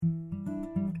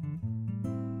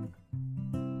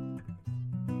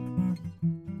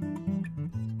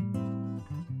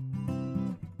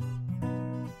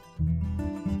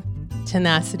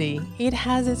Tenacity. It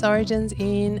has its origins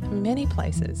in many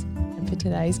places. And for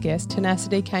today's guest,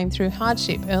 tenacity came through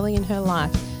hardship early in her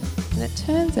life. And it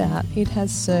turns out it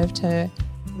has served her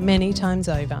many times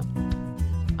over.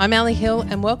 I'm Ali Hill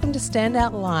and welcome to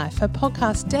Standout Life, a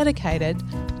podcast dedicated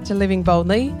to living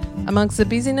boldly amongst the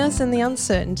busyness and the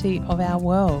uncertainty of our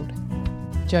world.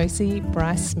 Josie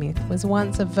Bryce-Smith was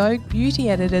once a Vogue beauty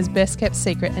editor's best-kept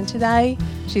secret, and today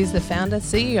she's the founder,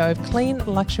 CEO of clean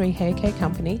luxury hair care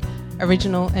company,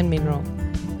 Original and Mineral,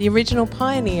 the original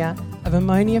pioneer of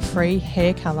ammonia-free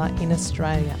hair colour in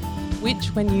Australia, which,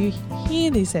 when you hear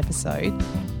this episode,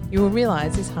 you will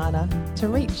realise is harder to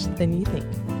reach than you think.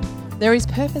 There is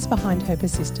purpose behind her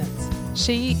persistence.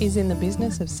 She is in the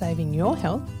business of saving your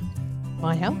health,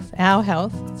 my health, our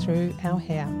health, through our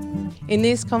hair. In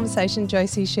this conversation,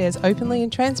 Josie shares openly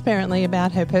and transparently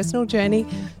about her personal journey,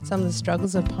 some of the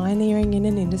struggles of pioneering in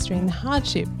an industry and the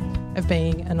hardship of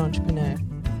being an entrepreneur.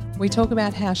 We talk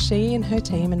about how she and her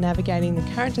team are navigating the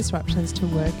current disruptions to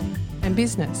work and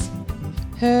business.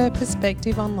 Her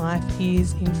perspective on life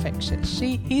is infectious.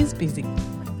 She is busy.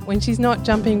 When she's not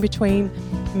jumping between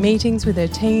meetings with her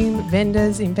team,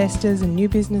 vendors, investors and new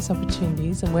business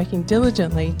opportunities and working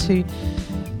diligently to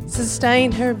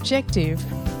sustain her objective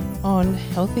on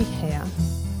healthy hair,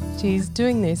 she's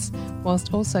doing this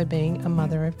whilst also being a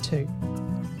mother of two.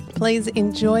 Please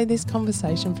enjoy this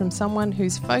conversation from someone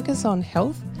whose focus on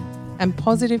health and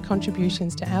positive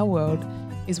contributions to our world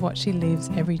is what she lives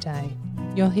every day.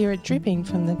 You'll hear it dripping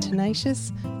from the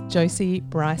tenacious Josie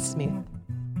Bryce-Smith.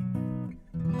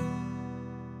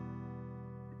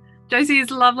 Josie,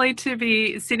 it's lovely to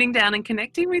be sitting down and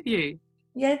connecting with you.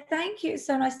 Yeah, thank you. It's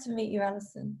so nice to meet you,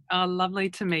 Alison. Oh, lovely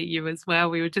to meet you as well.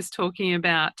 We were just talking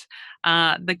about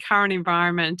the current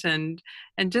environment and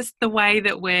just the way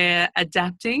that we're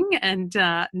adapting and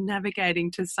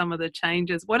navigating to some of the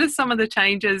changes. What are some of the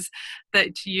changes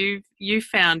that you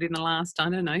found in the last,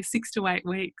 6 to 8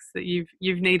 weeks that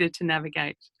you've needed to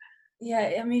navigate?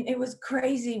 Yeah, I mean, it was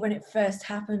crazy when it first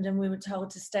happened and we were told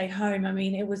to stay home. I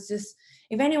mean, it was just,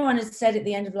 if anyone had said at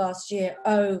the end of last year,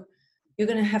 oh, you're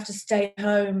going to have to stay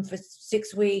home for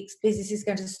 6 weeks, business is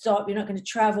going to stop, you're not going to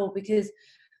travel, because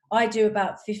I do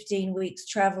about 15 weeks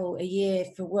travel a year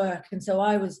for work. And so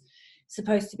I was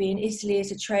supposed to be in Italy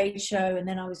at a trade show, and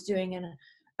then I was doing an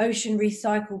ocean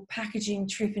recycled packaging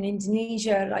trip in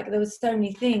Indonesia. Like, there was so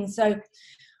many things. So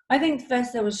I think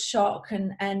first there was shock,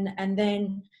 and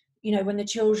then, you know, when the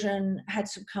children had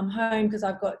to come home, because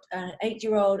I've got an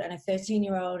 8-year-old and a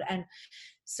 13-year-old, and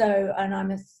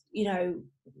I'm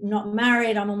not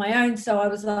married, I'm on my own, so I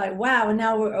was like, wow, and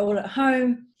now we're all at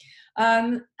home,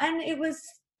 and it was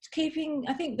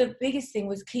I think the biggest thing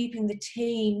was keeping the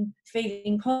team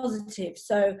feeling positive.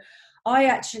 So I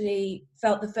actually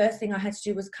felt the first thing I had to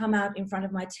do was come out in front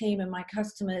of my team and my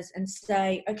customers and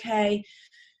say, okay,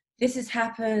 this has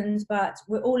happened, but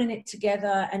we're all in it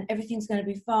together and everything's going to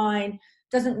be fine.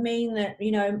 Doesn't mean that,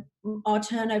 you know, our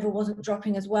turnover wasn't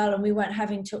dropping as well and we weren't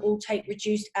having to all take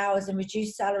reduced hours and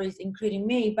reduced salaries, including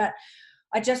me. But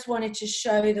I just wanted to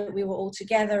show that we were all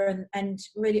together and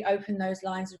really open those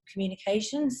lines of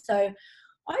communication. So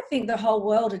I think the whole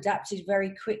world adapted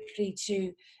very quickly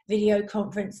to video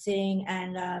conferencing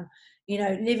and,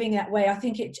 living that way. I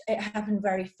think it happened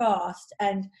very fast.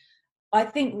 And I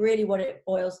think really what it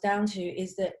boils down to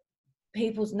is that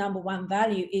people's number one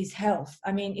value is health.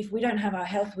 I mean, if we don't have our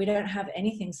health, we don't have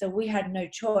anything. So we had no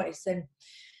choice.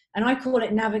 And I call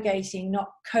it navigating,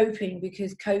 not coping,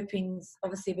 because coping's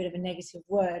obviously a bit of a negative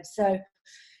word. So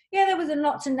yeah, there was a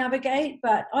lot to navigate,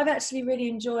 but I've actually really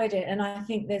enjoyed it. And I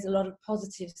think there's a lot of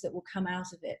positives that will come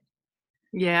out of it.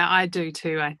 Yeah, I do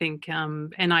too. I think,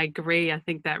 and I agree. I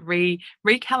think that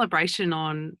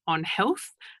recalibration on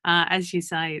health, as you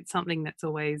say, it's something that's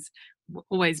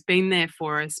always been there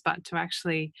for us. But to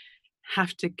actually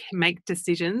have to make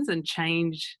decisions and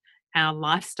change our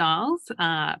lifestyles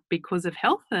because of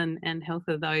health and health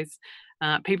of those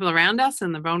people around us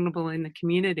and the vulnerable in the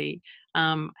community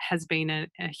has been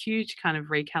a huge kind of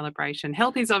recalibration.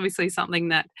 Health is obviously something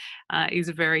that is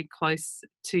very close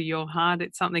to your heart.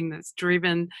 It's something that's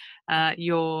driven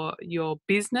your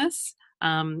business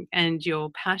and your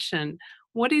passion.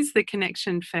 What is the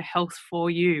connection for health for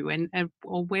you, and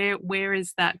or where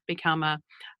has that become a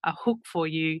hook for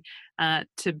you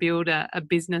to build a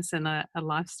business and a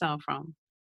lifestyle from?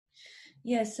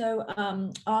 Yeah, so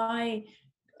I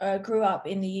grew up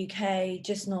in the UK,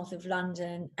 just north of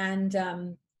London, and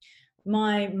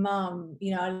my mum,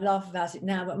 I laugh about it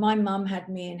now, but my mum had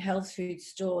me in health food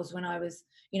stores when I was,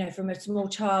 from a small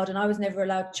child, and I was never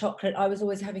allowed chocolate. I was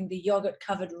always having the yogurt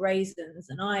covered raisins,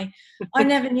 and I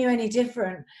never knew any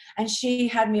different. And she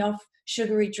had me off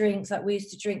sugary drinks. Like, we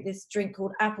used to drink this drink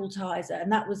called Appletiser,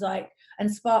 and that was like,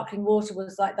 and sparkling water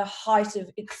was like the height of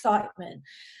excitement.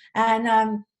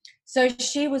 And so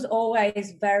she was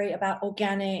always very about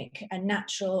organic and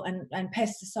natural and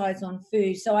pesticides on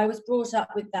food. So I was brought up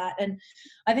with that. And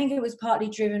I think it was partly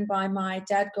driven by my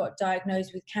dad got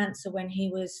diagnosed with cancer when he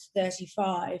was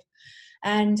 35.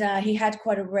 And he had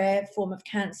quite a rare form of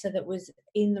cancer that was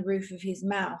in the roof of his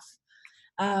mouth.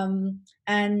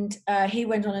 And he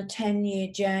went on a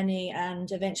 10-year journey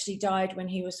and eventually died when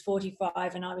he was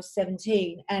 45 and I was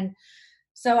 17. And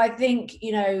so I think,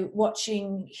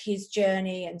 watching his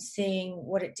journey and seeing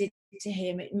what it did to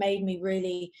him, it made me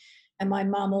really, and my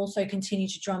mum also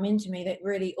continued to drum into me that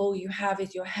really all you have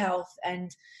is your health,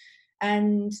 and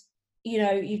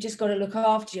you've just got to look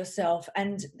after yourself.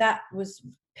 And that was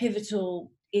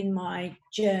pivotal in my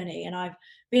journey, and I've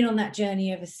been on that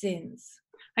journey ever since.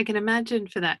 I can imagine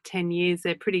for that 10 years,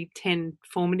 they're pretty 10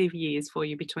 formative years for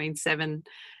you between 7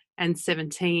 and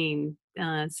 17,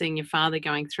 seeing your father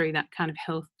going through that kind of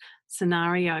health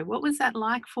scenario. What was that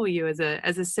like for you as a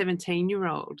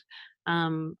 17-year-old?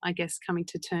 I guess coming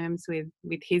to terms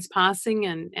with his passing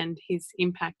and his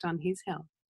impact on his health.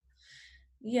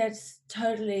 Yes,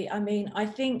 totally. I mean, I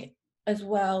think as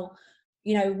well,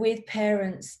 with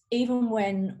parents, even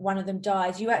when one of them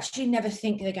dies, you actually never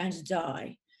think they're going to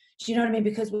die. Do you know what I mean?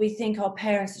 Because we think our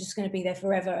parents are just going to be there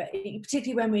forever,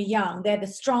 particularly when we're young. They're the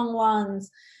strong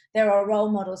ones, they're our role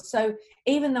models. So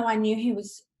even though I knew he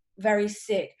was very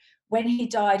sick, when he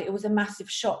died, it was a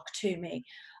massive shock to me.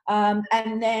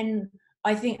 And then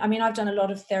I've done a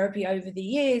lot of therapy over the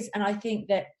years, and I think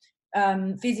that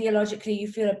physiologically you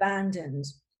feel abandoned,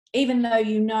 even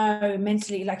though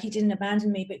mentally, like, he didn't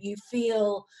abandon me, but you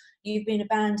feel you've been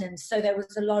abandoned. So there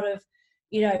was a lot of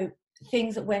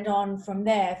things that went on from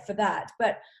there for that.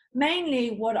 But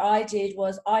mainly what I did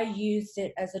was I used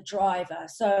it as a driver.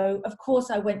 So of course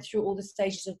I went through all the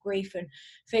stages of grief and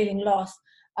feeling lost,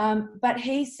 but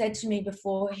he said to me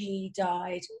before he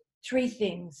died 3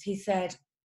 things. He said,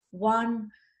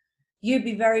 1, you'd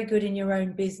be very good in your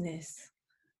own business.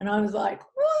 And I was like,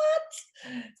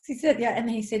 what? He said, yeah. And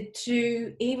he said,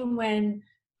 2, even when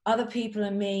other people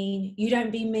are mean, you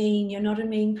don't be mean. You're not a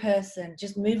mean person.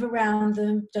 Just move around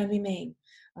them. Don't be mean.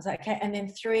 I was like, okay. And then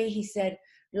 3, he said,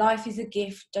 life is a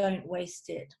gift. Don't waste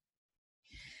it.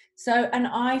 So, and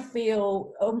I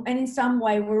feel, and in some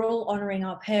way, we're all honoring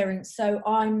our parents. So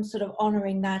I'm sort of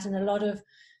honoring that. And a lot of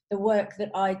the work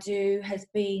that I do has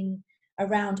been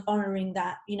around honoring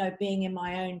that, being in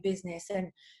my own business.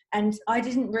 And I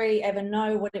didn't really ever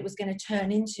know what it was going to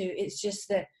turn into. It's just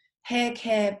that hair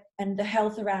care and the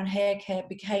health around hair care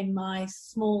became my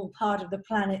small part of the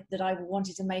planet that I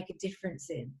wanted to make a difference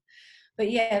in.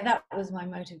 But yeah, that was my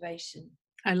motivation.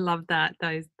 I love that,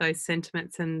 those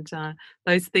sentiments and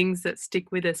those things that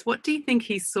stick with us. What do you think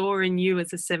he saw in you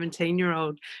as a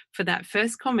 17-year-old for that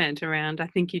first comment around, I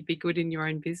think you'd be good in your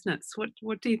own business?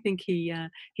 What do you think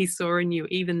he saw in you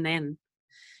even then?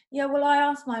 Yeah, well, I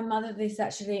asked my mother this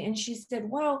actually, and she said,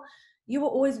 well, you were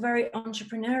always very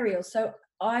entrepreneurial. So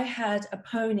I had a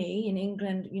pony in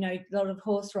England, a lot of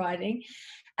horse riding.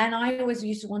 And I always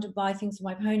used to want to buy things for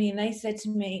my pony. And they said to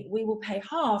me, we will pay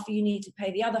half. You need to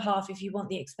pay the other half if you want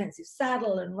the expensive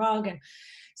saddle and rug. And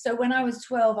so when I was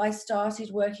 12, I started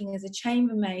working as a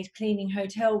chambermaid cleaning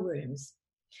hotel rooms.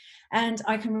 And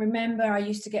I can remember I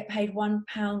used to get paid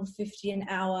 £1.50 an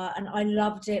hour, and I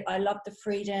loved it. I loved the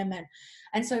freedom.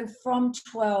 And so from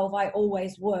 12, I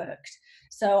always worked.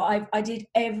 So I did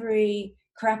every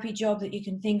crappy job that you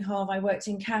can think of. I worked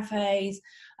in cafes,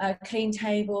 clean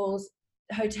tables,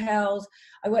 hotels.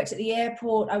 I worked at the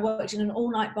airport. I worked in an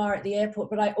all-night bar at the airport,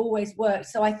 but I always worked.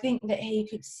 So I think that he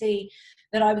could see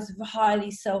that I was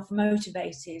highly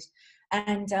self-motivated.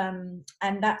 And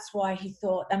that's why he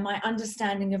thought, and my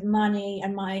understanding of money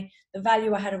and the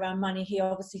value I had around money, he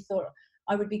obviously thought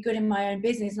I would be good in my own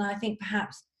business. And I think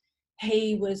perhaps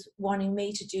he was wanting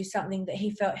me to do something that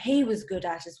he felt he was good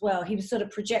at as well. He was sort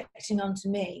of projecting onto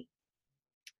me.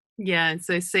 Yeah,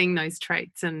 so seeing those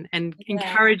traits and Yeah.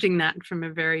 encouraging that from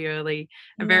a very early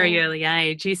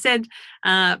age. You said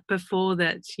before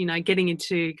that, getting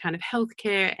into kind of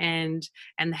healthcare and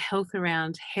the health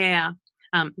around hair,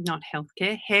 not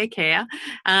healthcare, hair care,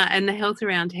 and the health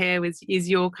around hair is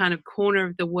your kind of corner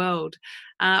of the world.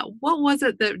 What was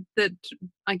it that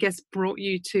I guess brought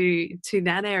you to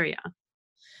that area?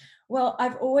 Well,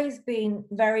 I've always been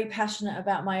very passionate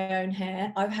about my own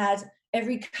hair. I've had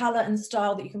every color and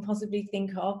style that you can possibly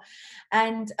think of.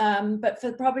 And but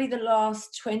for probably the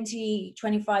last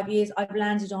 20-25 years, I've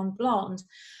landed on blonde.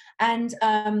 And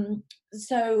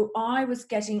so I was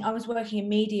working in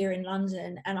media in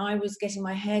London, and I was getting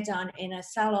my hair done in a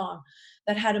salon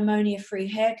that had ammonia-free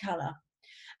hair color.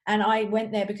 And I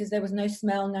went there because there was no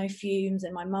smell, no fumes.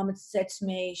 And my mum had said to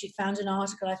me, she'd found an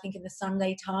article, I think, in the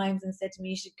Sunday Times, and said to me,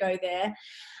 you should go there.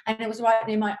 And it was right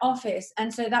near my office.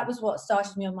 And so that was what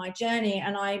started me on my journey.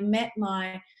 And I met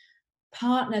my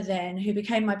partner then, who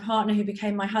became my partner, who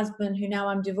became my husband, who now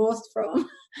I'm divorced from.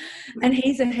 And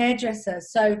he's a hairdresser.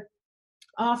 So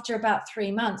after about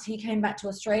 3 months, he came back to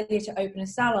Australia to open a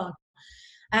salon.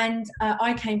 And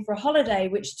I came for a holiday,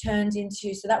 which turned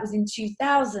into, so that was in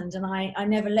 2000, and I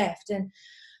never left.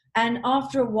 And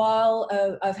after a while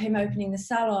of him opening the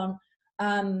salon,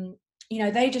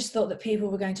 they just thought that people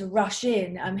were going to rush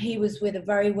in. He was with a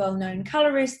very well-known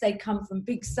colorist. They'd come from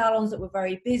big salons that were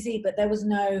very busy, but there was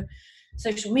no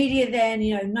social media then,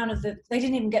 they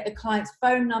didn't even get the clients'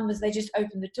 phone numbers. They just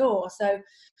opened the door. So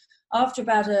after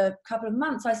about a couple of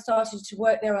months, I started to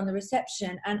work there on the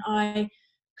reception, and I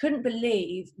couldn't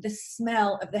believe the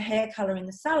smell of the hair color in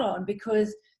the salon,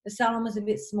 because the salon was a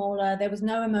bit smaller. There was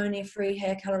no ammonia-free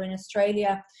hair color in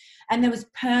Australia, and there was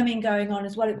perming going on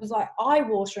as well. It was like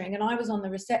eye-watering, and I was on the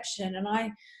reception, and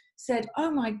I said, oh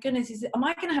my goodness, am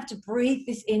I going to have to breathe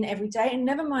this in every day? And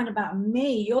never mind about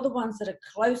me, you're the ones that are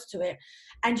close to it,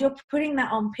 and you're putting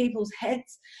that on people's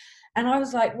heads. And I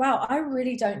was like, wow, I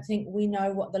really don't think we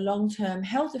know what the long-term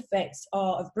health effects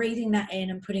are of breathing that in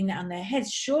and putting that on their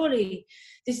heads. Surely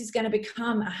this is going to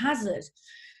become a hazard.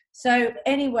 So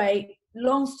anyway,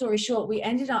 long story short, we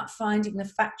ended up finding the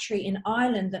factory in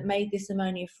Ireland that made this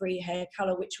ammonia-free hair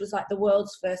color, which was like the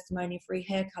world's first ammonia-free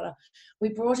hair color. We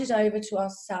brought it over to our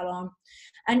salon.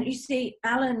 And you see,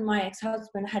 Alan, my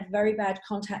ex-husband, had very bad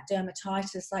contact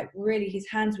dermatitis, like really his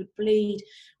hands would bleed.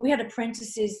 We had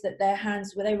apprentices that their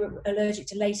hands, they were allergic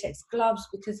to latex gloves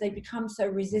because they become so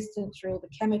resistant through all the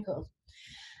chemicals.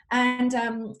 And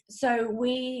so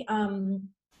we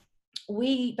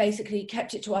basically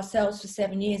kept it to ourselves for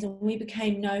 7 years, and we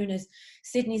became known as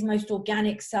Sydney's most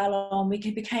organic salon. We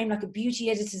became like a beauty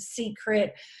editor's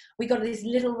secret. We got this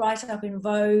little write-up in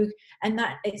Vogue, and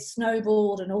that it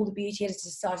snowballed, and all the beauty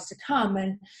editors started to come.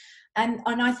 And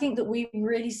I think that we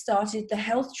really started the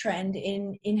health trend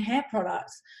in hair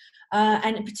products,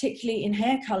 and particularly in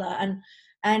hair color.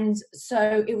 And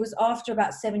so it was after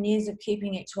about 7 years of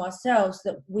keeping it to ourselves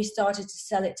that we started to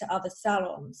sell it to other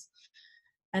salons.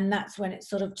 And that's when it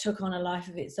sort of took on a life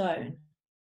of its own.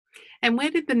 And where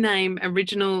did the name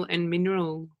Original and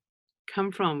Mineral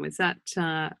come from? Was that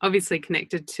obviously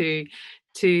connected to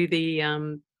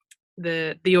the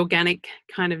organic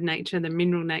kind of nature, the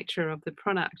mineral nature of the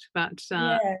product? But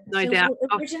no doubt.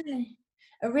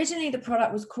 Originally, the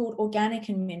product was called Organic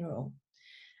and Mineral,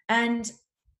 and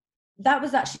that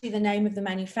was actually the name of the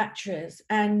manufacturers.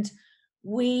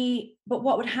 But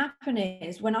what would happen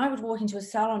is, when I would walk into a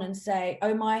salon and say,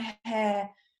 oh, my hair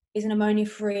is an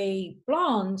ammonia-free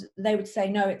blonde, they would say,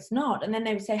 no, it's not. And then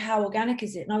they would say, how organic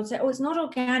is it? And I would say, oh, it's not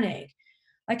organic.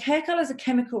 Like, hair color is a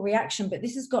chemical reaction, but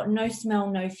this has got no smell,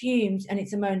 no fumes, and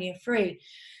it's ammonia-free.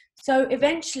 So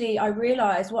eventually I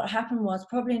realized what happened was,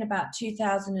 probably in about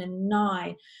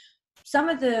 2009, some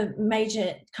of the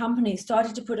major companies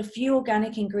started to put a few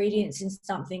organic ingredients in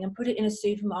something and put it in a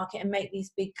supermarket and make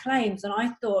these big claims. And I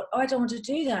thought, oh, I don't want to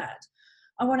do that.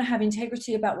 I want to have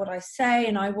integrity about what I say,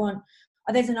 and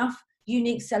there's enough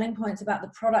unique selling points about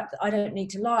the product that I don't need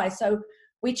to lie. So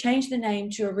we changed the name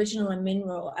to Original and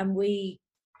Mineral, and we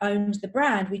owned the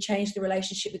brand. We changed the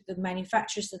relationship with the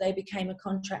manufacturer, so they became a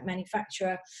contract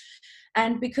manufacturer.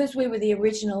 And because we were the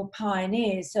original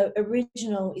pioneers, so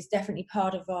original is definitely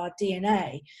part of our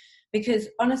DNA, because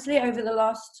honestly, over the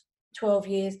last 12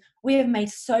 years, we have made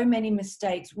so many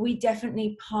mistakes. We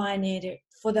definitely pioneered it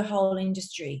for the whole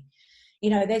industry.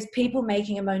 There's people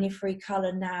making ammonia-free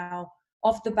color now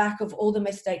off the back of all the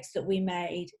mistakes that we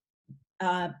made,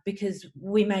 because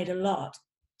we made a lot.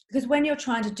 Because when you're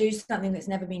trying to do something that's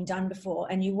never been done before,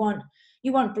 and you want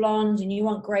blonde, and you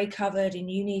want grey covered,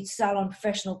 and you need salon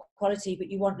professional quality, but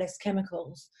you want less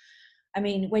chemicals. I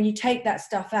mean, when you take that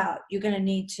stuff out, you're going to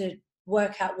need to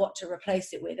work out what to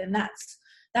replace it with. And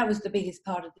that was the biggest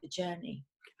part of the journey.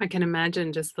 I can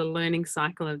imagine just the learning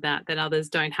cycle of that others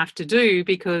don't have to do,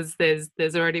 because there's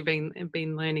already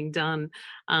been learning done,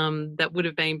 that would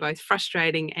have been both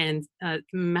frustrating and a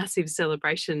massive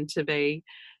celebration to be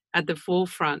at the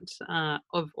forefront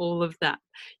of all of that.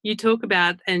 You talk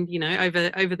about, and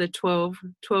over the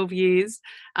 12 years,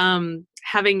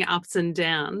 having ups and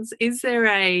downs. Is there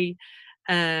a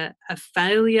a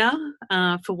failure,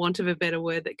 for want of a better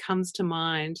word, that comes to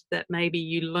mind that maybe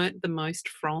you learnt the most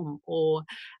from, or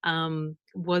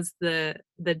was the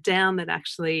down that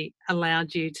actually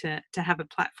allowed you to have a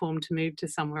platform to move to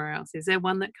somewhere else? Is there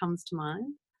one that comes to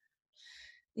mind?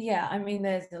 Yeah, I mean,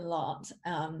 there's a lot.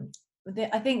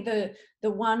 I think the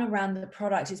one around the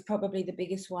product is probably the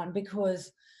biggest one,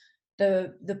 because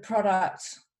the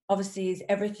product obviously is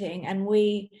everything, and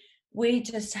we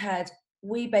just had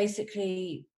we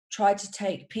basically tried to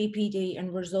take PPD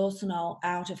and resorcinol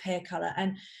out of hair color.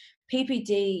 And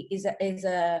PPD is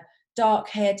a dark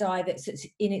hair dye that's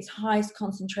in its highest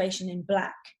concentration in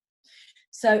black.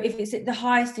 So if it's at the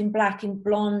highest in black, in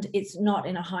blonde, it's not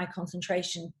in a high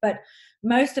concentration. But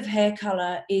most of hair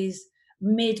color is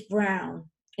mid brown.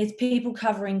 It's people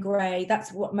covering gray.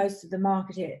 That's what most of the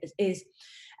market is.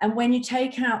 And when you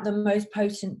take out the most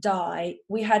potent dye,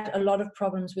 we had a lot of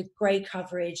problems with gray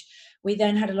coverage. We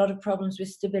then had a lot of problems with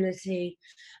stability.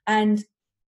 And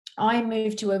I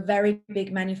moved to a very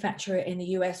big manufacturer in the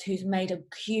US who's made a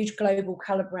huge global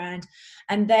color brand.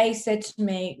 And they said to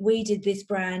me, we did this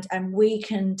brand and we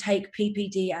can take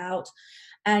PPD out.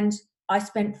 And I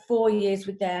spent 4 years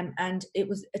with them, and it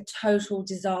was a total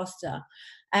disaster.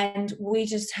 And we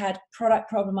just had product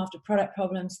problem after product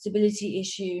problem, stability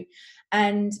issue.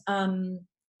 And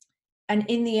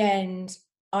in the end,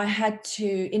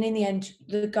 in the end,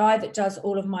 the guy that does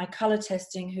all of my color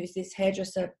testing, who's this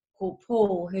hairdresser called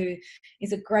Paul, who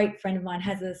is a great friend of mine,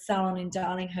 has a salon in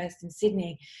Darlinghurst in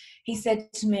Sydney. He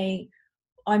said to me,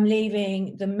 I'm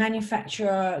leaving. The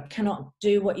manufacturer cannot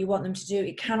do what you want them to do.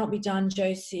 It cannot be done,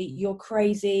 Josie. You're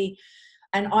crazy.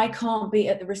 And I can't be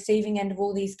at the receiving end of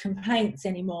all these complaints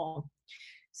anymore.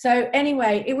 So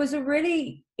anyway, it was a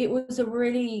really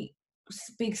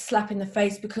big slap in the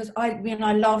face, because I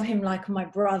love him like my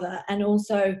brother. And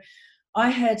also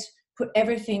I had put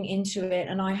everything into it,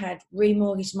 and I had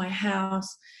remortgaged my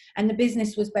house, and the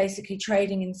business was basically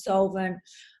trading insolvent.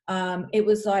 It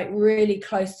was like really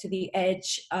close to the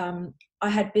edge. I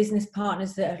had business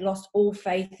partners that had lost all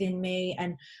faith in me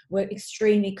and were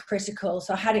extremely critical.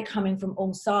 So I had it coming from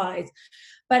all sides.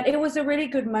 But it was a really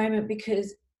good moment,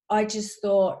 because I just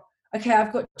thought, okay,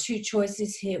 I've got two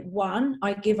choices here. One,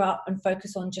 I give up and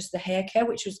focus on just the hair care,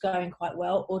 which was going quite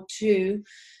well. Or two,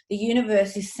 the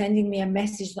universe is sending me a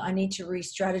message that I need to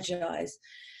re-strategize.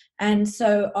 And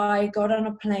so I got on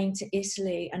a plane to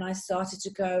Italy, and I started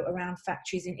to go around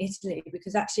factories in Italy,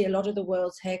 because actually a lot of the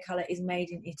world's hair color is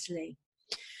made in Italy.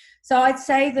 So I'd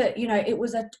say that, it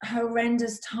was a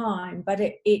horrendous time, but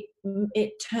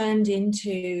it turned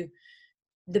into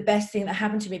the best thing that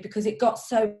happened to me, because it got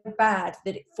so bad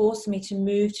that it forced me to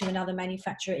move to another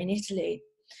manufacturer in Italy.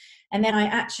 And then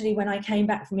when I came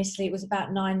back from Italy, it was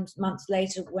about 9 months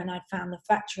later when I found the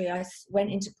factory. I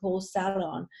went into Paul's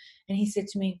salon, and he said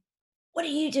to me, "What are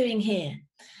you doing here?"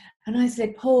 And I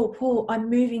said, Paul, I'm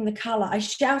moving the color. I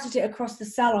shouted it across the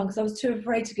salon because I was too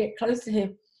afraid to get close to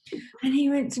him. And he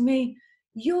went to me,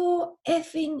 "You're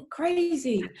effing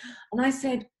crazy." And I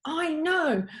said, "I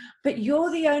know, but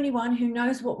you're the only one who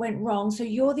knows what went wrong. So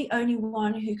you're the only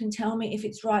one who can tell me if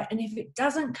it's right. And if it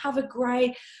doesn't cover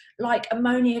gray like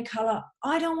ammonia color,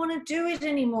 I don't want to do it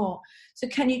anymore. So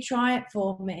can you try it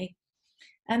for me?"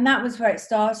 And that was where it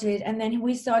started. And then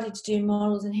we started to do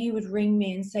models, and he would ring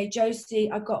me and say,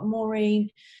 "Josie, I've got Maureen.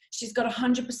 She's got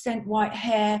 100% white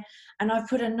hair, and I've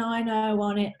put a 9.0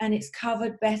 on it, and it's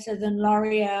covered better than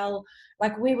L'Oreal."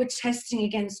 Like, we were testing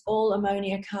against all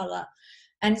ammonia color.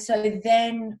 And so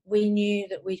then we knew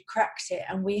that we'd cracked it,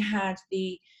 and we had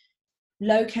the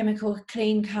low chemical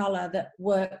clean color that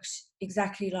worked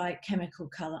exactly like chemical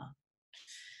color.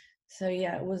 So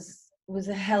yeah, it was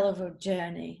a hell of a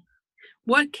journey.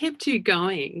 What kept you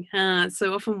going?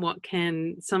 So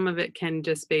often some of it can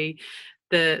just be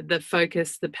the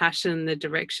focus, the passion, the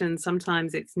direction.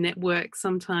 Sometimes it's network,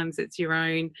 sometimes it's your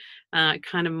own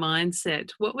kind of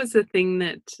mindset. What was the thing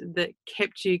that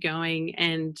kept you going,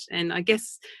 and I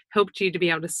guess helped you to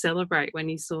be able to celebrate when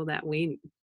you saw that win?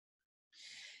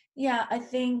 Yeah, I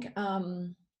think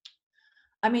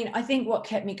I think what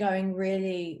kept me going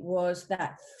really was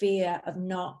that fear of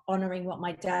not honoring what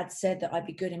my dad said, that I'd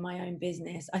be good in my own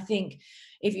business. I think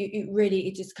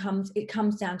it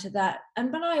comes down to that.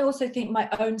 But I also think my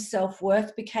own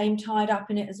self-worth became tied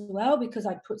up in it as well, because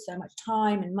I put so much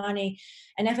time and money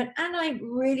and effort. And I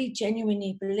really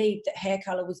genuinely believed that hair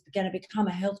color was going to become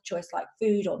a health choice like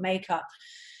food or makeup.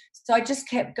 So I just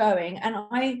kept going. And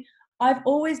I've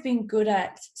always been good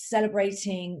at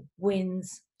celebrating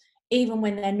wins, even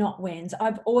when they're not wins.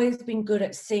 I've always been good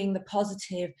at seeing the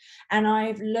positive, and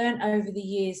I've learned over the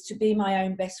years to be my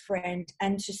own best friend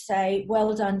and to say,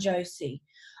 "Well done, Josie.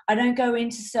 I don't go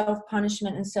into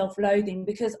self-punishment and self-loathing,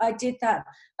 because I did that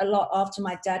a lot after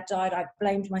my dad died. I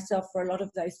blamed myself for a lot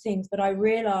of those things, but I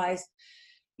realized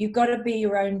you've got to be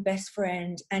your own best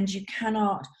friend, and you've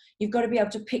got to be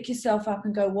able to pick yourself up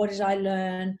and go, what did I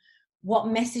learn? What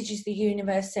message is the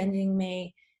universe sending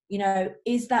me? You know,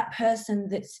 is that person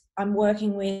that's I'm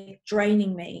working with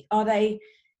draining me? Are they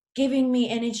giving me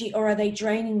energy, or are they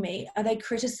draining me? Are they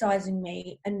criticizing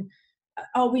me? And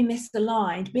are we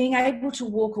misaligned? Being able to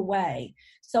walk away.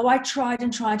 So I tried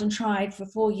and tried and tried for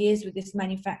 4 years with this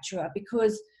manufacturer,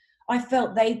 because I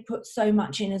felt they put so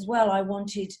much in as well. I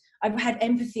had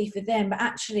empathy for them, but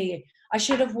actually I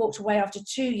should have walked away after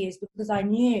 2 years, because I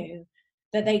knew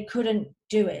that they couldn't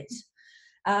do it.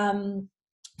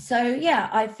 So yeah,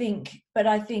 I think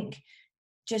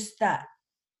just that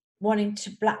wanting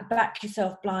to back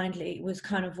yourself blindly was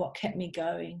kind of what kept me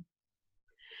going.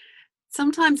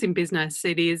 Sometimes in business,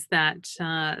 it is that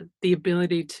the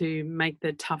ability to make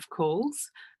the tough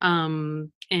calls,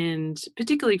 and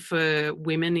particularly for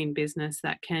women in business,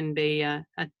 that can be a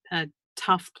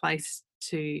tough place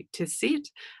to sit,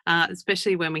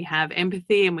 especially when we have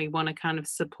empathy and we want to kind of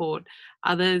support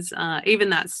others. Even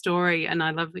that story, and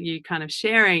I love you kind of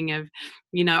sharing of,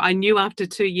 you know, I knew after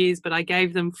 2 years, but I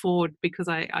gave them forward because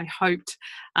I hoped.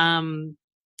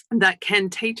 That can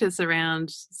teach us around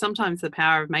sometimes the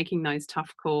power of making those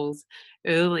tough calls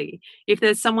early. If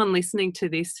there's someone listening to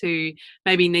this who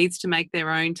maybe needs to make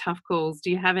their own tough calls,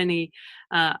 do you have any,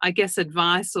 I guess,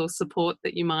 advice or support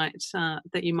that you might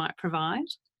provide?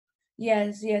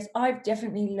 Yes, I've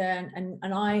definitely learned,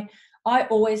 and I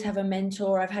always have a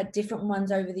mentor. I've had different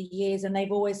ones over the years, and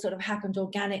they've always sort of happened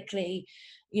organically,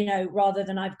 you know, rather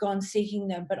than I've gone seeking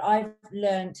them. But I've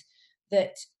learned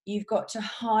that you've got to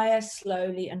hire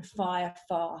slowly and fire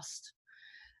fast.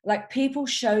 Like, people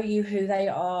show you who they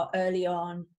are early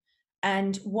on,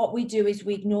 and what we do is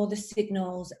we ignore the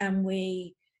signals and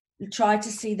we try to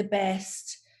see the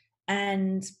best.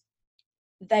 And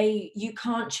you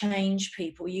can't change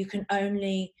people, you can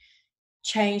only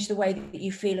change the way that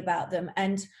you feel about them.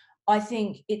 And I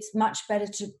think it's much better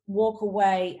to walk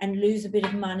away and lose a bit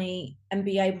of money and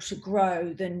be able to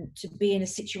grow than to be in a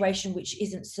situation which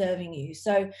isn't serving you.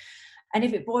 So, and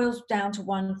if it boils down to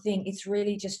one thing, it's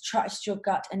really just trust your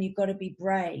gut, and you've got to be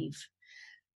brave.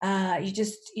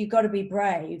 You've got to be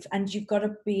brave, and you've got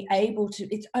to be able to,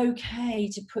 it's okay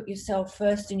to put yourself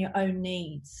first in your own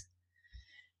needs.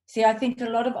 See, I think a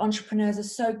lot of entrepreneurs are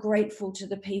so grateful to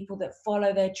the people that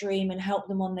follow their dream and help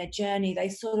them on their journey. They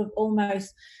sort of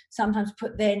almost sometimes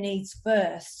put their needs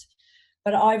first.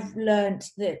 But I've learned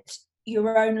that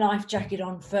your own life jacket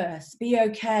on first. Be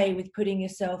okay with putting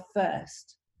yourself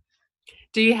first.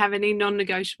 Do you have any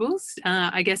non-negotiables,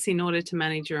 I guess, in order to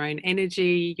manage your own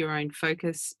energy, your own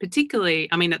focus, particularly,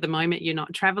 I mean, at the moment you're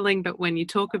not traveling, but when you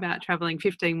talk about traveling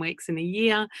 15 weeks in a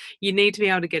year, you need to be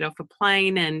able to get off a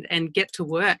plane and get to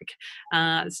work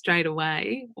straight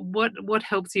away. What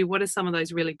helps you? What are some of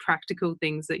those really practical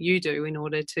things that you do in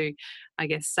order to, I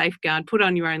guess, safeguard, put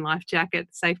on your own life jacket,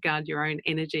 safeguard your own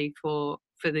energy for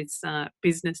this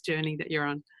business journey that you're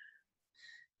on?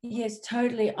 Yes,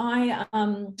 totally.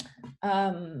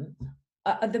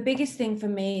 The biggest thing for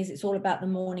me is it's all about the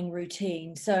morning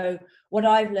routine. So what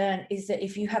I've learned is that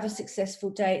if you have a successful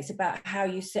day, it's about how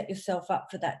you set yourself up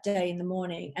for that day in the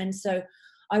morning. And so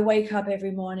I wake up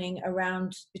every morning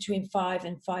around between 5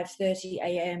 and 5:30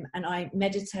 a.m. and I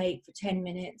meditate for 10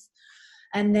 minutes.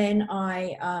 And then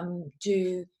I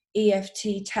do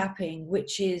EFT tapping,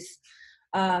 which is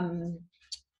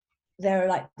there are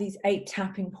like these 8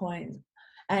 tapping points,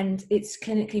 and it's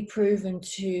clinically proven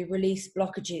to release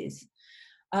blockages.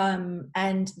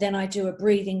 And then I do a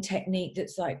breathing technique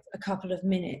that's like a couple of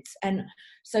minutes. And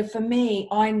so for me,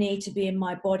 I need to be in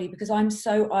my body, because I'm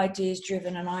so ideas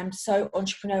driven and I'm so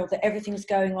entrepreneurial that everything's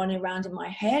going on around in my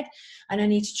head, and I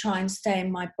need to try and stay in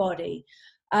my body.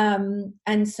 And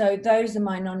so those are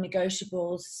my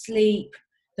non-negotiables: sleep,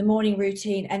 the morning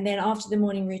routine, and then after the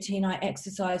morning routine, I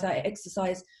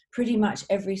exercise pretty much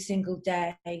every single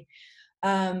day.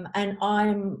 And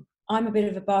I'm a bit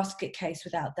of a basket case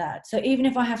without that. So even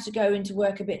if I have to go into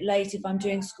work a bit late, if I'm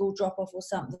doing school drop off or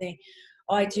something,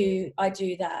 I do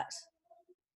that.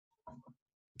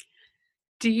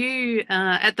 Do you,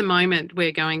 at the moment,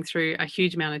 we're going through a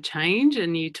huge amount of change,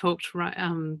 and you talked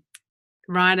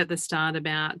right at the start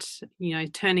about, you know,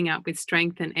 turning up with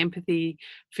strength and empathy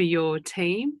for your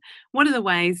team. What are the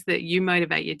ways that you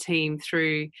motivate your team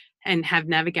through and have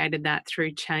navigated that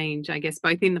through change, I guess,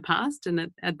 both in the past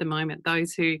and at the moment,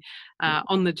 those who are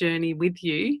on the journey with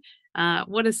you?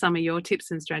 What are some of your tips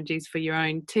and strategies for your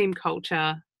own team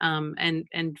culture,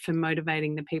 and for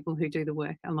motivating the people who do the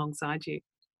work alongside you?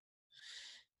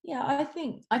 Yeah, I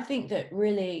think that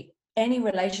really any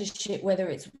relationship, whether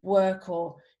it's work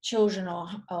or children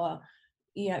or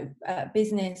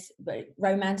business, but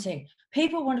romantic,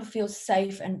 people want to feel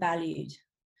safe and valued.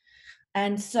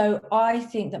 And so I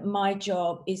think that my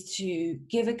job is to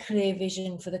give a clear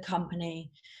vision for the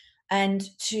company and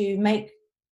to make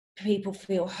people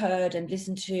feel heard and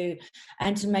listened to,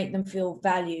 and to make them feel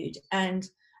valued, and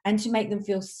to make them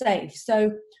feel safe.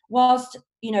 So whilst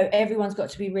everyone's got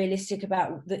to be realistic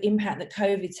about the impact that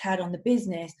COVID's had on the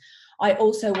business, I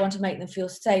also want to make them feel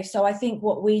safe. So I think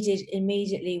what we did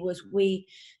immediately was we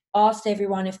asked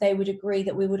everyone if they would agree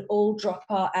that we would all drop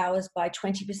our hours by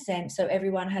 20%, so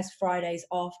everyone has Fridays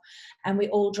off, and we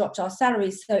all dropped our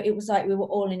salaries, so it was like we were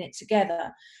all in it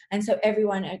together. And so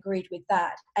everyone agreed with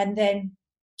that. And then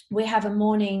we have a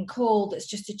morning call that's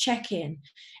just a check-in.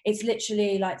 It's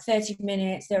literally like 30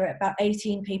 minutes. There are about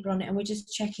 18 people on it, and we're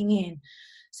just checking in.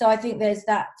 So I think there's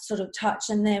that sort of touch.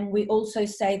 And then we also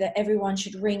say that everyone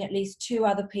should ring at least 2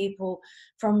 other people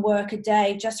from work a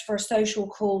day, just for a social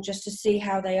call, just to see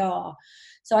how they are.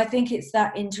 So I think it's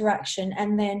that interaction.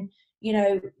 And then,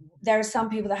 there are some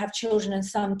people that have children and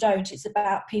some don't. It's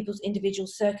about people's individual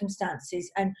circumstances.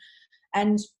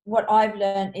 And what I've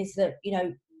learned is that,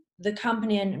 the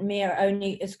company and me are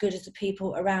only as good as the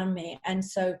people around me. And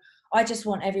so I just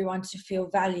want everyone to feel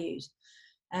valued.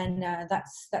 And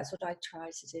that's what I try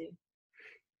to do.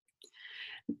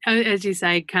 As you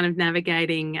say, kind of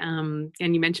navigating, and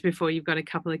you mentioned before you've got a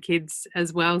couple of kids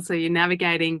as well, so you're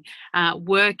navigating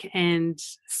work and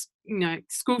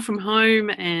school from home,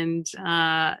 and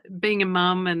being a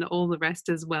mum and all the rest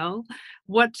as well.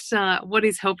 What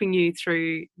is helping you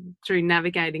through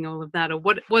navigating all of that, or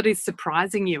what is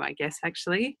surprising you? I guess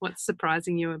actually, what's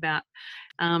surprising you about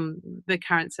the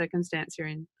current circumstance you're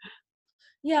in?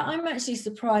 Yeah, I'm actually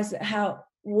surprised at how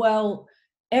well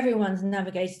everyone's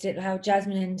navigated it, how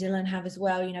Jasmine and Dylan have as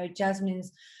well.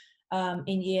 Jasmine's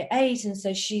in year 8, and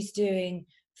so she's doing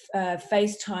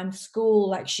FaceTime school,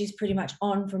 like she's pretty much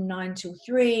on from 9 till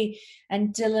 3.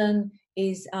 And Dylan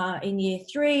is in year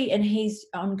 3, and he's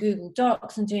on Google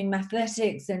Docs and doing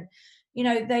mathletics. And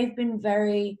they've been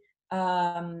very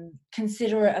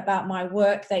considerate about my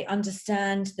work. They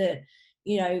understand that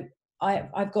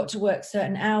I've got to work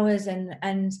certain hours,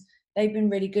 and they've been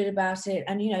really good about it.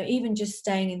 And even just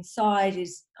staying inside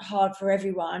is hard for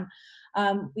everyone.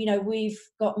 We've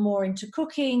got more into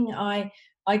cooking.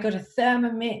 I got a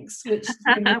Thermomix, which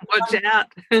Watch out.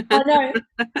 I know.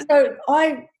 So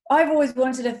I've always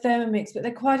wanted a Thermomix, but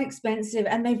they're quite expensive,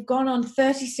 and they've gone on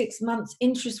 36 months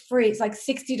interest free. It's like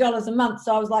 $60 a month.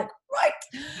 So I was like, right,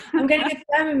 I'm getting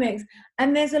a Thermomix.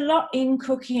 And there's a lot in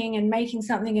cooking and making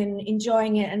something and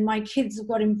enjoying it. And my kids have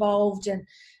got involved,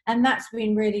 and that's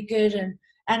been really good. And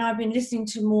I've been listening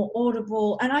to more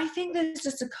Audible. And I think there's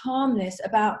just a calmness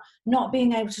about not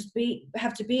being able to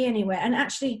have to be anywhere. And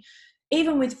actually,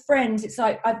 even with friends, it's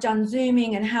like I've done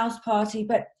Zooming and house party,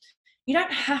 but you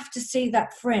don't have to see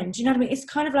that friend. You know what I mean? It's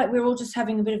kind of like we're all just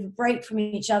having a bit of a break from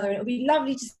each other. And it would be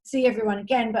lovely to see everyone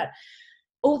again. But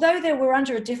although we're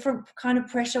under a different kind of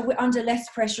pressure, we're under less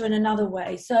pressure in another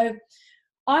way. So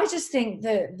I just think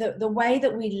that the way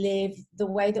that we live,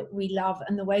 the way that we love,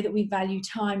 and the way that we value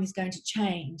time is going to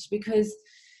change, because,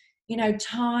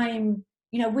 time,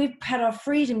 we've had our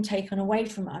freedom taken away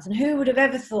from us. And who would have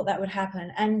ever thought that would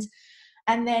happen?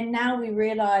 And then now we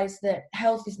realize that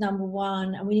health is number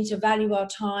one, and we need to value our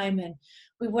time. And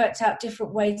we worked out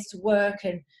different ways to work.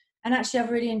 And actually,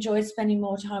 I've really enjoyed spending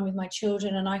more time with my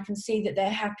children, and I can see that they're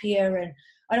happier. And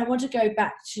I don't want to go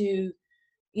back to,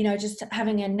 just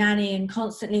having a nanny and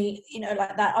constantly,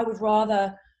 like that. I would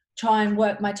rather try and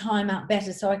work my time out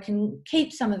better so I can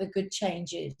keep some of the good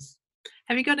changes.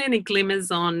 Have you got any glimmers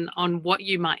on what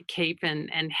you might keep and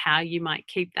how you might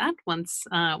keep that once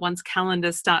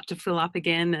calendars start to fill up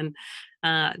again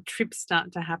and trips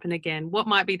start to happen again? What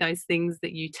might be those things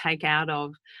that you take out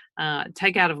of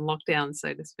lockdown,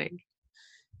 so to speak?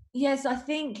 Yes, I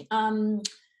think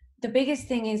the biggest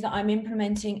thing is that I'm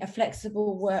implementing a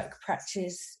flexible work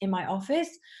practice in my office.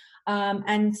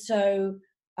 And so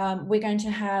we're going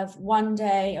to have 1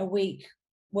 day a week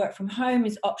work from home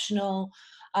is optional.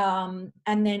 And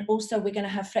then also we're going to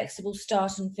have flexible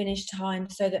start and finish time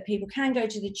so that people can go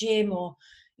to the gym or,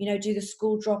 do the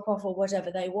school drop off or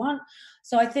whatever they want.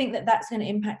 So I think that that's going to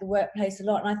impact the workplace a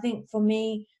lot. And I think for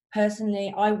me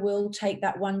personally, I will take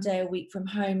that 1 day a week from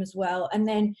home as well. And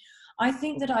then I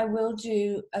think that I will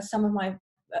do some of my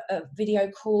video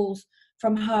calls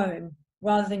from home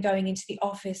rather than going into the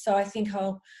office. So I think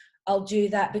I'll do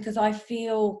that, because I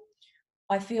feel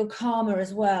I feel calmer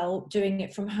as well doing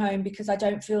it from home, because I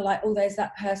don't feel like, oh, there's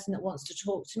that person that wants to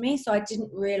talk to me. So I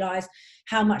didn't realize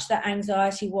how much that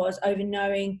anxiety was over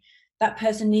knowing that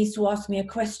person needs to ask me a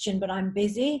question, but I'm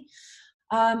busy.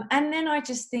 And then I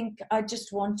just think I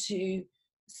just want to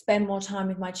spend more time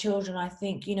with my children. I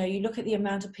think, you know, you look at the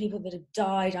amount of people that have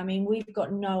died. I mean, we've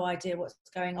got no idea what's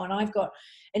going on. I've got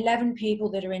 11 people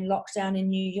that are in lockdown in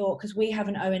New York, because we have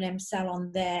an O&M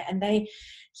salon there, and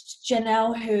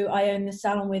Janelle, who I own the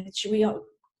salon with, we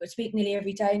speak nearly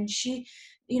every day, and she,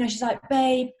 you know, she's like,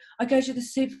 babe, I go to the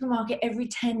supermarket every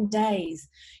 10 days,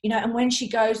 you know, and when she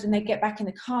goes and they get back in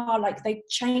the car, like they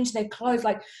change their clothes,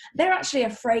 like they're actually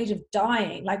afraid of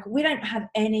dying. Like we don't have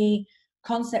any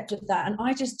concept of that. And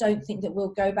I just don't think that we'll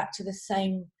go back to the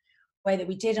same way that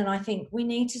we did. And I think we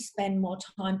need to spend more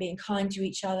time being kind to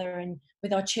each other and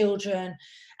with our children.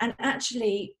 And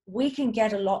actually, we can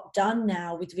get a lot done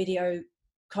now with video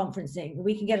conferencing.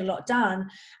 We can get a lot done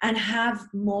and have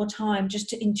more time just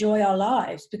to enjoy our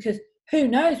lives, because who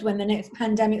knows when the next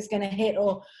pandemic's going to hit,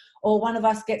 or one of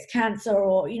us gets cancer,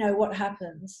 or, you know, what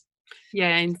happens.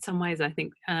 Yeah, in some ways, I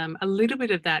think a little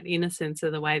bit of that innocence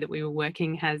of the way that we were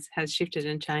working has shifted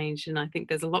and changed. And I think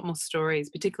there's a lot more stories,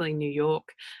 particularly in New York,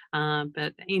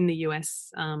 but in the US,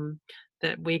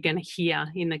 that we're going to hear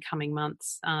in the coming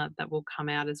months that will come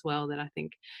out as well, that I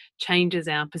think changes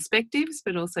our perspectives,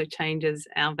 but also changes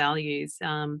our values.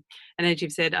 And as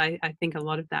you've said, I think a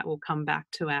lot of that will come back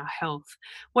to our health.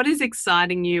 What is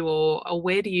exciting you, or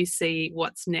where do you see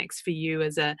what's next for you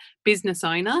as a business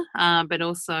owner, but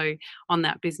also on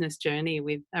that business journey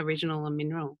with Original and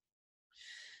Mineral?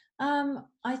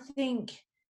 I think,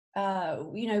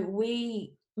 you know,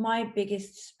 my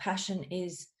biggest passion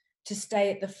is to stay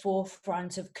at the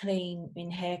forefront of clean in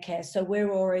hair care. So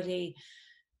we're already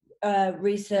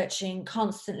researching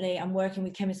constantly and working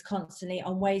with chemists constantly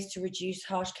on ways to reduce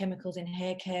harsh chemicals in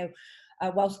hair care,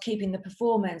 whilst keeping the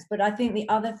performance. But I think the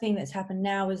other thing that's happened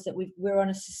now is that we're on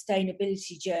a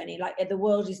sustainability journey. Like the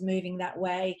world is moving that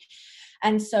way.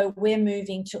 And so we're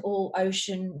moving to all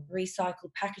ocean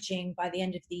recycled packaging by the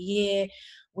end of the year.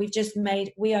 We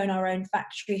own our own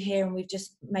factory here, and we've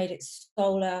just made it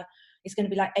solar. It's going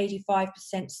to be like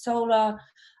 85% solar.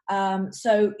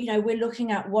 So, you know, we're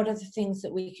looking at what are the things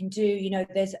that we can do. You know,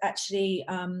 there's actually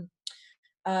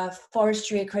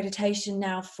forestry accreditation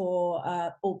now for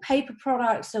all paper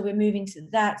products. So we're moving to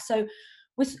that. So,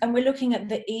 we're looking at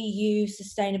the EU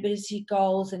sustainability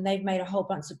goals, and they've made a whole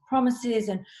bunch of promises,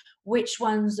 and which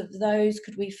ones of those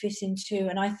could we fit into.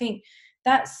 And I think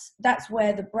that's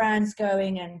where the brand's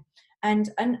going.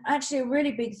 And actually a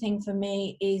really big thing for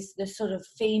me is the sort of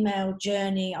female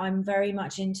journey. I'm very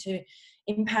much into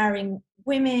empowering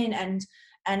women, and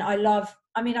I love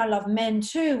men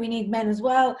too. We need men as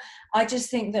well. I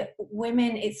just think that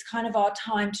women, it's kind of our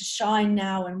time to shine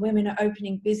now, and women are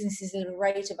opening businesses at a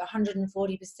rate of 140%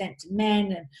 to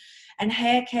men, and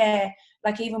hair care,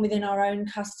 like even within our own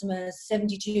customers,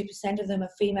 72% of them are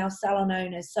female salon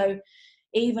owners. So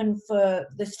even for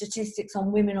the statistics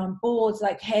on women on boards,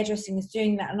 like hairdressing is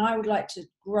doing that. And I would like to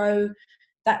grow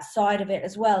that side of it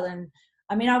as well. And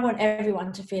I mean, I want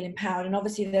everyone to feel empowered. And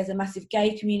obviously there's a massive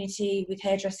gay community with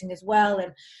hairdressing as well.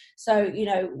 And so, you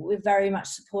know, we're very much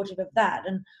supportive of that.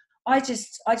 And I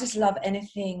just love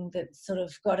anything that's sort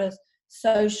of got a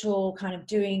social kind of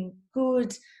doing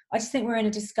good. I just think we're in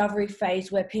a discovery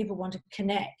phase where people want to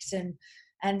connect.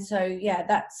 And so, yeah,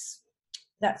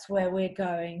 that's where we're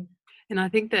going. And I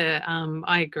think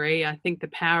I agree. I think the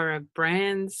power of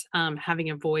brands having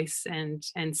a voice and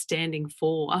standing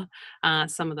for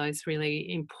some of those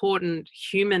really important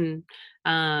human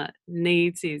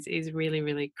needs is really,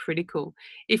 really critical.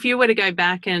 If you were to go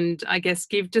back and I guess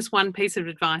give just one piece of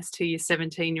advice to your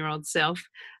 17-year-old self,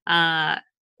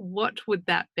 what would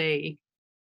that be?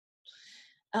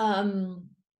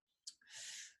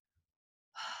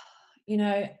 You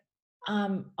know,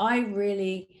 I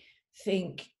really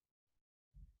think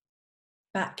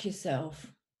back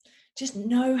yourself. Just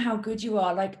know how good you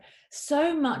are. Like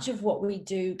so much of what we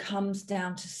do comes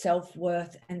down to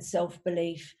self-worth and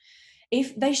self-belief.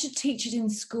 If they should teach it in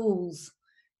schools,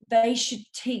 they should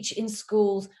teach in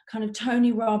schools kind of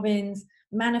Tony Robbins,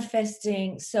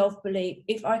 manifesting, self-belief.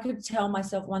 If I could tell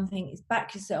myself one thing, is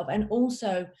back yourself, and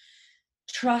also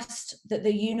trust that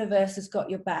the universe has got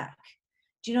your back.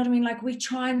 Do you know what I mean? Like we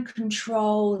try and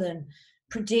control and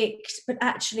predict, but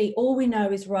actually all we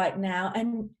know is right now.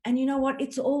 And you know what?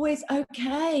 It's always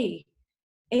okay.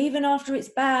 Even after it's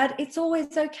bad, it's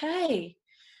always okay.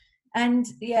 And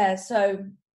yeah, so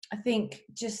I think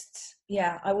just,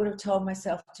 yeah, I would have told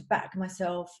myself to back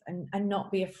myself and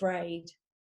not be afraid.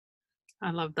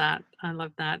 I love that. I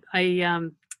love that.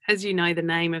 As you know, the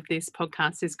name of this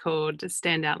podcast is called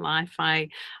Standout Life. I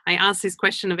ask this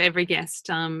question of every guest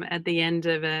at the end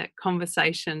of a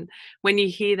conversation. When you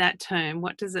hear that term,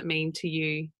 what does it mean to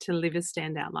you to live a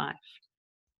standout life?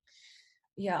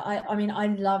 Yeah, I mean, I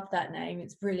love that name.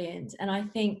 It's brilliant. And I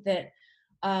think that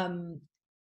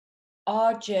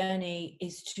our journey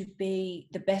is to be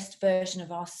the best version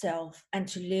of ourselves and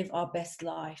to live our best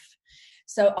life.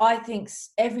 So I think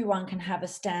everyone can have a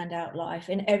standout life,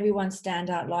 and everyone's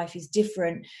standout life is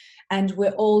different. And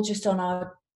we're all just on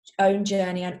our own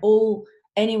journey, and all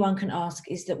anyone can ask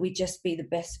is that we just be the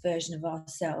best version of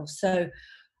ourselves. So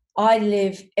I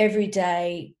live every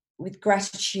day with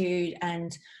gratitude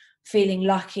and feeling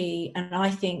lucky, and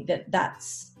I think that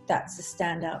that's a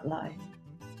standout life.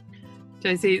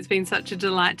 Josie, it's been such a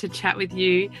delight to chat with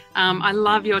you. I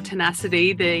love your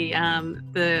tenacity,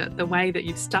 the way that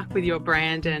you've stuck with your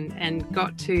brand and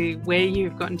got to where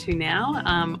you've gotten to now.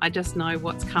 I just know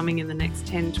what's coming in the next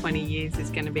 10, 20 years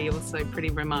is going to be also pretty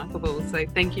remarkable. So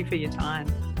thank you for your time.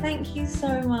 Thank you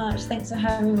so much. Thanks for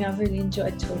having me. I've really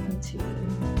enjoyed talking to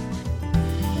you.